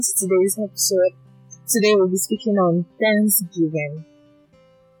Today's episode. Today we'll be speaking on Thanksgiving,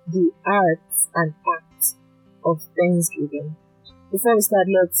 the art and act of Thanksgiving. Before we start,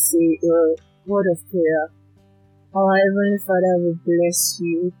 let's say a word of prayer. Our Heavenly Father, we bless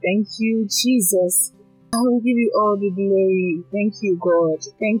you. Thank you, Jesus. I will give you all the glory. Thank you, God.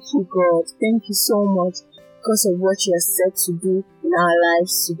 Thank you, God. Thank you so much because of what you are set to do in our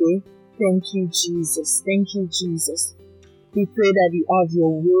lives today. Thank you, Jesus. Thank you, Jesus. We pray that you have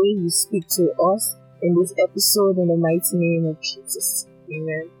your way, you speak to us in this episode in the mighty name of Jesus.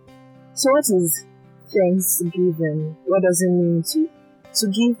 Amen. So what is Thanksgiving? What does it mean to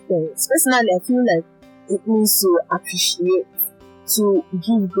give thanks? Personally, I feel like it means to appreciate, to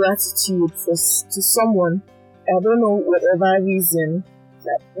give gratitude to someone. I don't know, whatever reason.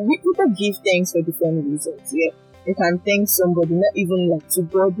 People give thanks for different reasons. Yeah, you can thank somebody, not even like to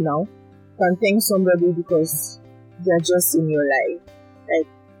God now. You can thank somebody because they're just in your life. Like,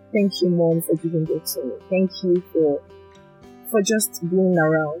 thank you, Mom, for giving that to me. Thank you for just being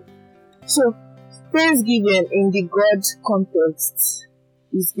around. So, Thanksgiving in the God context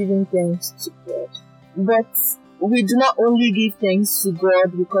is giving thanks to God. But we do not only give thanks to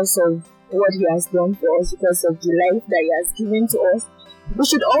God because of what He has done for us, because of the life that He has given to us. We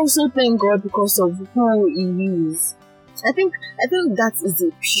should also thank God because of who He is. I think that is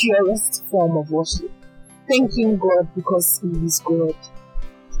the purest form of worship. Thanking God because He is God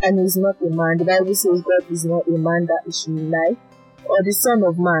and He is not a man. The Bible says God is not a man that He should lie, or the Son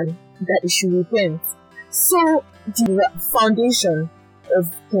of Man that He should repent. So the foundation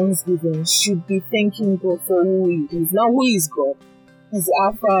of Thanksgiving should be thanking God for who He is. Now, who is God? As the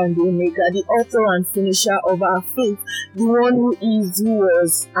Alpha and the Omega, the author and finisher of our faith, the one who is, who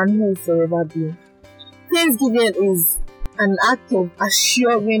was, and who will forever be. Thanksgiving is an act of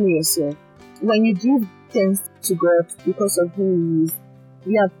assuring yourself. When you give thanks to God because of who He is,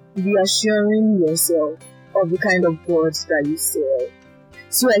 you are reassuring yourself of the kind of God that you serve.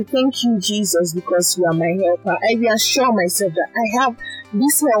 So I thank you, Jesus, because you are my helper. I reassure myself that I have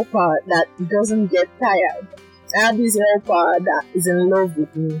this helper that doesn't get tired. I have this helper that is in love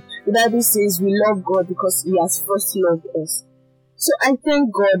with me. The Bible says we love God because He has first loved us. So I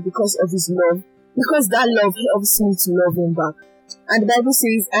thank God because of His love, because that love helps me to love Him back. And the Bible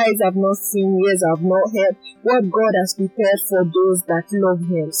says, eyes have not seen, ears have not heard what God has prepared for those that love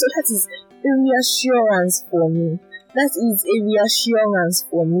Him. So that is a reassurance for me. That is a reassurance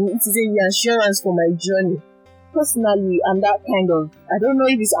for me. It is a reassurance for my journey. Personally, I'm that kind of, I don't know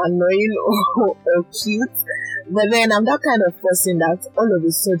if it's annoying or cute, but then I'm that kind of person that all of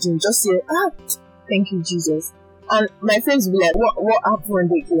a sudden just say, thank you, Jesus. And my friends will be like, what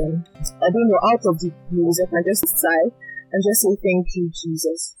happened again? I don't know, out of the blues, I can just sigh and just say, thank you,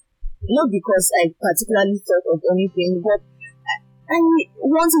 Jesus. Not because I particularly thought of anything, but I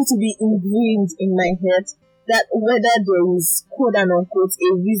want it to be ingrained in my head that whether there is quote and unquote a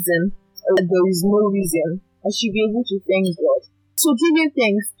reason or there is no reason, I should be able to thank God. So giving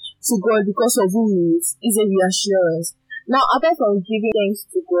thanks to God because of who He is a reassurance. Now, apart from giving thanks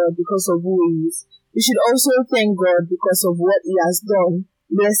to God because of who He is, we should also thank God because of what He has done.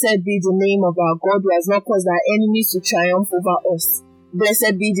 Blessed be the name of our God who has not caused our enemies to triumph over us.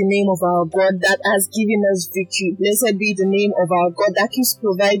 Blessed be the name of our God that has given us victory. Blessed be the name of our God that keeps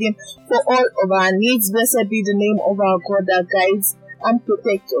providing for all of our needs. Blessed be the name of our God that guides and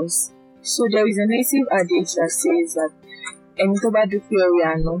protects us. So there is a native adage that says that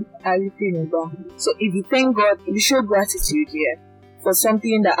so if you thank God, if you show gratitude here for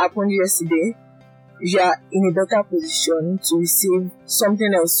something that happened yesterday, you are in a better position to receive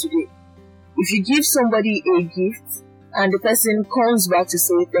something else today. If you give somebody a gift and the person comes back to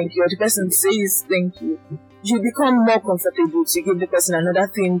say thank you, or the person says thank you, you become more comfortable to give the person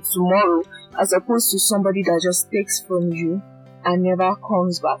another thing tomorrow, as opposed to somebody that just takes from you and never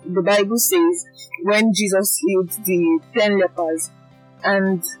comes back. The Bible says when Jesus healed the 10 lepers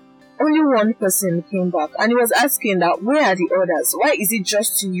and only one person came back, and He was asking that, where are the others? Why is it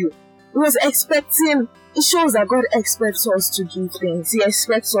just to you? He was expecting, it shows that God expects us to give things. He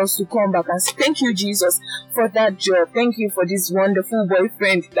expects us to come back and say, thank you, Jesus, for that job. Thank you for this wonderful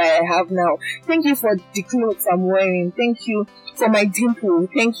boyfriend that I have now. Thank you for the clothes I'm wearing. Thank you for my dimple.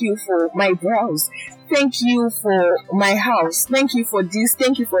 Thank you for my brows. Thank you for my house. Thank you for this.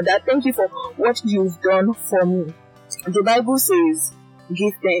 Thank you for that. Thank you for what you've done for me. The Bible says,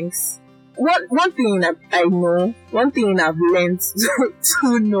 give thanks. One thing I know, one thing I've learned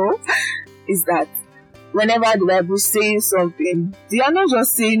to know is that whenever the Bible says something, they are not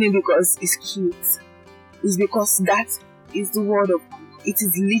just saying it because it's cute. It's because that is the word of God. It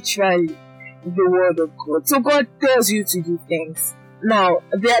is literally the word of God. So God tells you to give thanks. Now,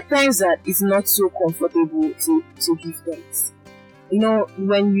 there are times that it's not so comfortable to give thanks.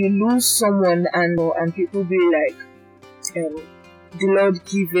 When you lose someone and people be like, the Lord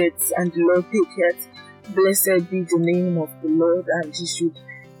give it and the Lord take it. Blessed be the name of the Lord, and you should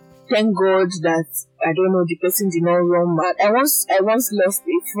thank God that, I don't know, the person did not run mad. I once lost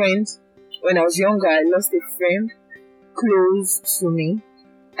a friend when I was younger. I lost a friend close to me,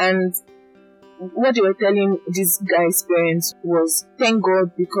 and what they were telling this guy's parents was, thank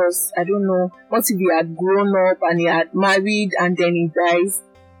God, because I don't know, what if he had grown up and he had married and then he dies?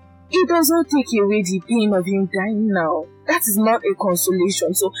 It does not take away the pain of him dying now. That is not a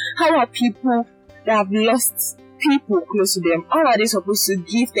consolation. So how are people that have lost people close to them, how are they supposed to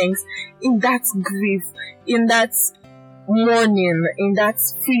give thanks in that grief, in that mourning, in that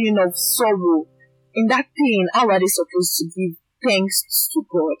feeling of sorrow, in that pain? How are they supposed to give thanks to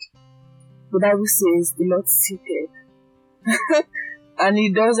God? The Bible says the Lord seated and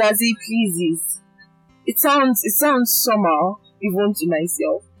he does as he pleases. It sounds somehow, even to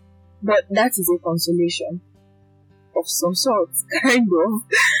myself, but that is a consolation of some sort, kind of.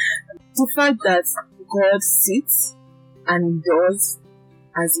 The fact that God sits and does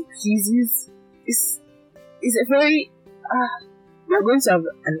as he pleases is a very we're going to have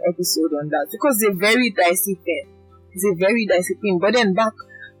an episode on that, because it's a very dicey thing. It's a very dicey thing. But then back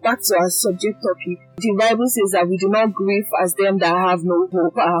to our subject topic. The Bible says that we do not grieve as them that have no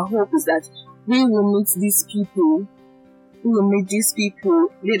hope. Our hope is that we will meet these people. We will meet these people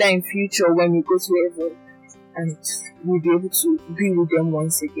later in future when we go to heaven, and we'll be able to be with them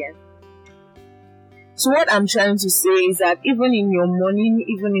once again. So what I'm trying to say is that even in your mourning,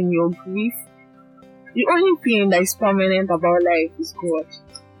 even in your grief, the only thing that is permanent about life is God.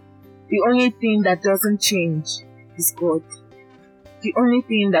 The only thing that doesn't change is God. The only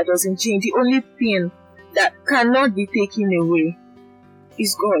thing that doesn't change, the only thing that cannot be taken away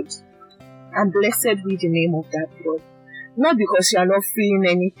is God. And blessed be the name of that God. Not because you are not feeling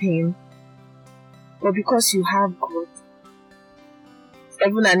anything, but because you have God.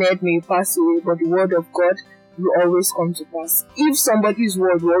 Heaven and earth may pass away, but the word of God will always come to pass. If somebody's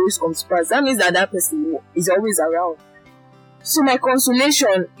word will always come to pass, that means that person is always around. So my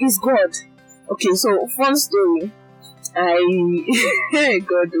consolation is God. Okay, so fun story. I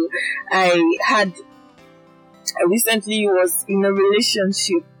recently was in a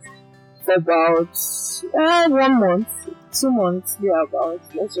relationship for about 1 month, 2 months,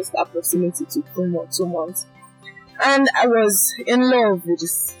 let's just approximate it to 2 months. And I was in love with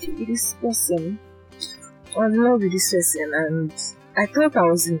this person. I was in love with this person, and I thought I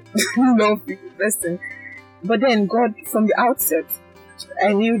was in love with the person. But then God, from the outset,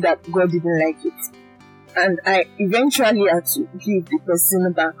 I knew that God didn't like it. And I eventually had to give the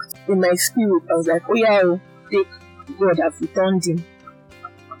person back. In my spirit, I was like, oh yeah, take God, I've returned him.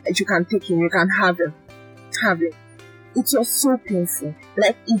 And you can take him, you can have him. Have him. It was so painful.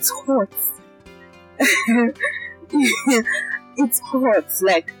 Like, it hurts. It hurts.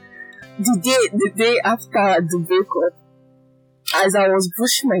 Like, the day after the breakup, as I was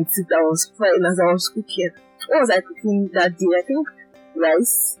brushing my teeth, I was crying as I was cooking. What was I cooking that day? I think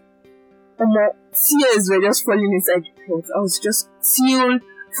rice. My tears were just falling inside the pot. I was just till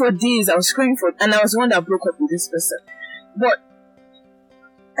for days. I was crying and I was the one that broke up with this person. But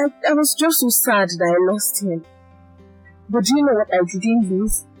I was just so sad that I lost him. But do you know what I didn't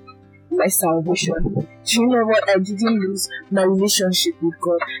lose? My salvation. Do you know what I didn't lose? My relationship with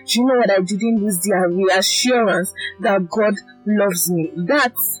God. Do you know what I didn't lose? The reassurance that God loves me.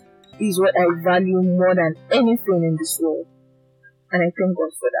 That is what I value more than anything in this world. And I thank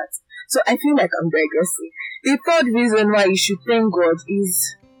God for that. So I feel like I'm digressing. The third reason why you should thank God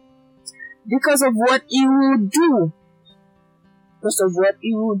is because of what He will do. Because of what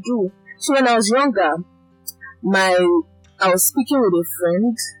He will do. So when I was younger, I was speaking with a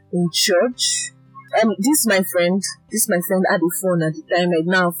friend in church. This my friend had a phone at the time. I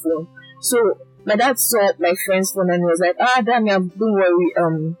didn't have a phone. So my dad saw my friend's phone and he was like, Damian, don't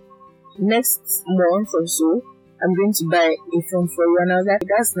worry. Next month or so, I'm going to buy a phone for you. And I was like,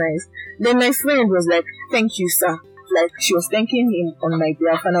 that's nice. Then my friend was like, thank you, sir. Like, she was thanking him on my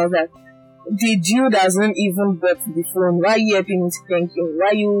behalf. And I was like, the dude hasn't even bought the phone. Why are you helping me to thank him? Why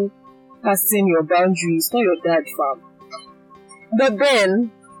are you passing your boundaries? It's not your dad, fam. But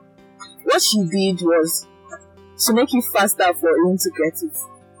then, what she did was to make it faster for him to get it.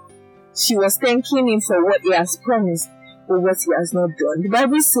 She was thanking him for what he has promised, but what he has not done. The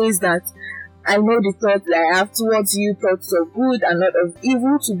Bible says that I know the thought that I have towards you, thoughts of good and not of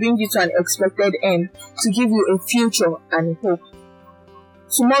evil, to bring you to an expected end, to give you a future and a hope.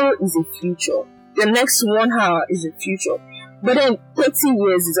 Tomorrow is a future. The next 1 hour is a future. But then 30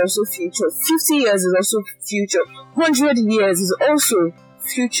 years is also future, 50 years is also future, 100 years is also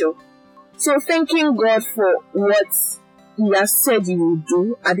future. So thanking God for what He has said He will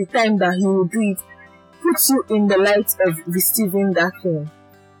do at the time that He will do it puts you in the light of receiving that thing,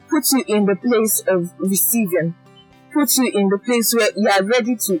 puts you in the place of receiving, puts you in the place where you are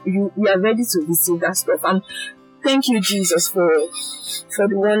ready to receive that stuff. And thank you, Jesus, for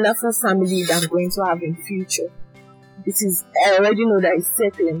the wonderful family that I'm going to have in future. I already know that it's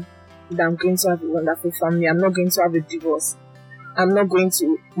certain that I'm going to have a wonderful family. I'm not going to have a divorce. I'm not going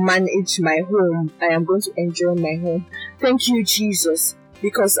to manage my home. I am going to enjoy my home. Thank you, Jesus,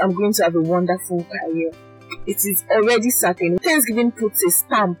 because I'm going to have a wonderful career. It is already certain. Thanksgiving puts a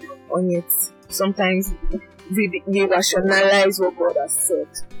stamp on it. Sometimes we rationalize what God has said.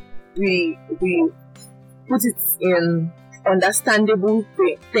 We put it in understandable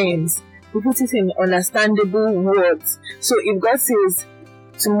things. We put it in understandable words. So if God says,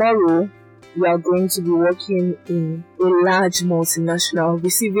 tomorrow you are going to be working in a large multinational,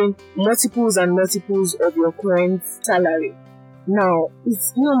 receiving multiples and multiples of your current salary. Now,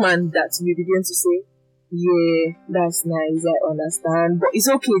 it's human that we begin to say, yeah, that's nice, I understand, but it's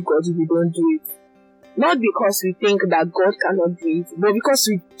okay, God, if we don't do it. Not because we think that God cannot do it, but because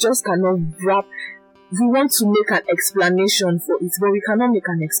we just cannot wrap. We want to make an explanation for it, but we cannot make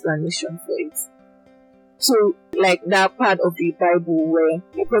an explanation for it. So, like that part of the Bible where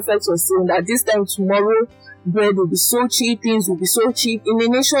the prophet was saying that this time tomorrow, bread will be so cheap, things will be so cheap, in a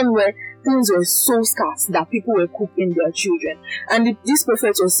nation where things were so scarce that people were cooking their children. And this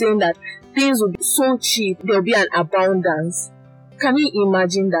prophet was saying that things will be so cheap, there will be an abundance. Can you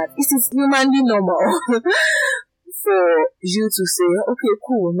imagine that? It is humanly normal for you to say, okay,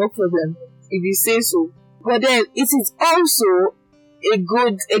 cool, no problem, if you say so. But then it is also a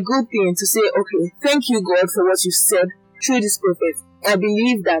good thing to say, okay, thank you, God, for what you said through this prophet. I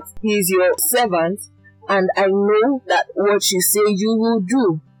believe that he is your servant, and I know that what you say you will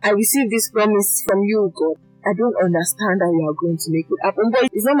do. I receive this promise from you, God. I don't understand how you are going to make it happen, but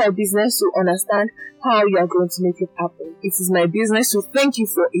it's not my business to understand how you are going to make it happen. It is my business to thank you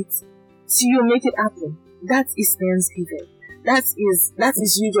for it, so you make it happen. That is Thanksgiving. That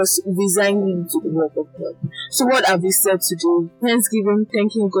is you just resigning to the work of God. So what have we said today? Thanksgiving,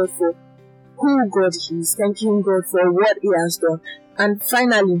 thanking God for who God is, thanking God for what He has done, and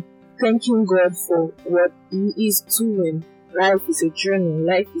finally, thanking God for what He is doing. Life is a journey.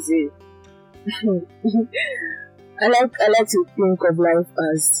 Life is a I like to think of life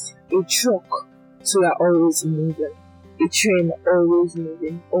as a truck. So you're always moving. A train, always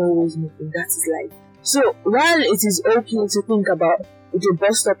moving, always moving. That is life. So while it is okay to think about the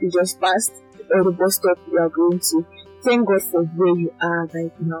bus stop you just passed or the bus stop you are going to, thank God for where you are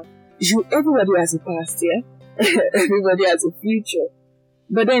right now. Everybody has a past, yeah? Everybody has a future.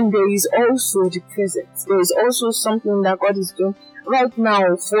 But then there is also the present. There is also something that God is doing right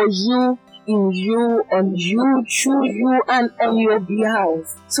now for you, in you, on you, through you, and on your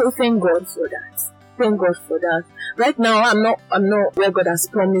behalf. So thank God for that. Thank God for that. Right now, I'm not where God has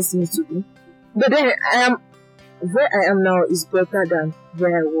promised me to be. But then where I am now is better than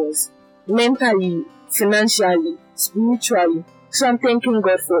where I was. Mentally, financially, spiritually. So I'm thanking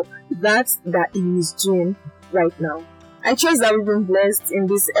God for that He is doing right now. I trust that we've been blessed in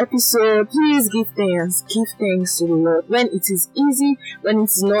this episode. Please give thanks. Give thanks to the Lord. When it is easy, when it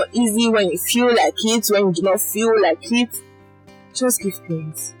is not easy, when you feel like it, when you do not feel like it, just give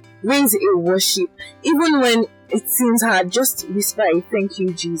thanks. Raise a worship. Even when it seems hard, just whisper a thank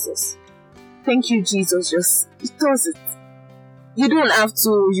you, Jesus. Thank you, Jesus. Just, it does it. You don't have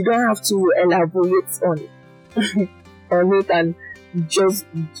to elaborate on it and just,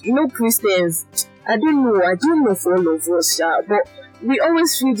 Christians, I don't know for all of us, but we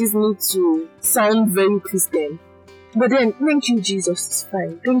always feel this need to sound very Christian. But then, thank you, Jesus, it's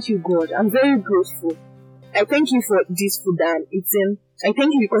fine. Thank you, God. I'm very grateful. I thank you for this food that I'm eating. I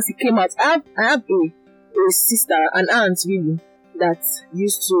thank you because it came out. I have a sister, an aunt really, that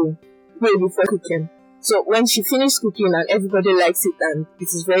used to pray before cooking. So when she finished cooking and everybody likes it and it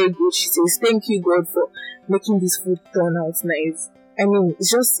is very good, she says, thank you, God, for making this food turn out nice. I mean,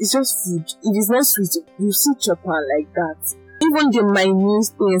 it's just food. It is not sweet. You see chopper like that. Even the minute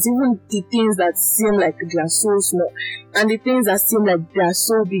things, even the things that seem like they are so small, and the things that seem like they are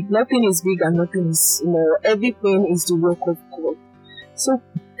so big. Nothing is big and nothing is small. Everything is the work of God. So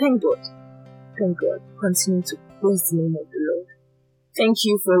thank God. Thank God. Continue to bless the name of the Lord. Thank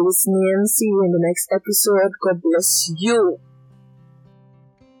you for listening. See you in the next episode. God bless you.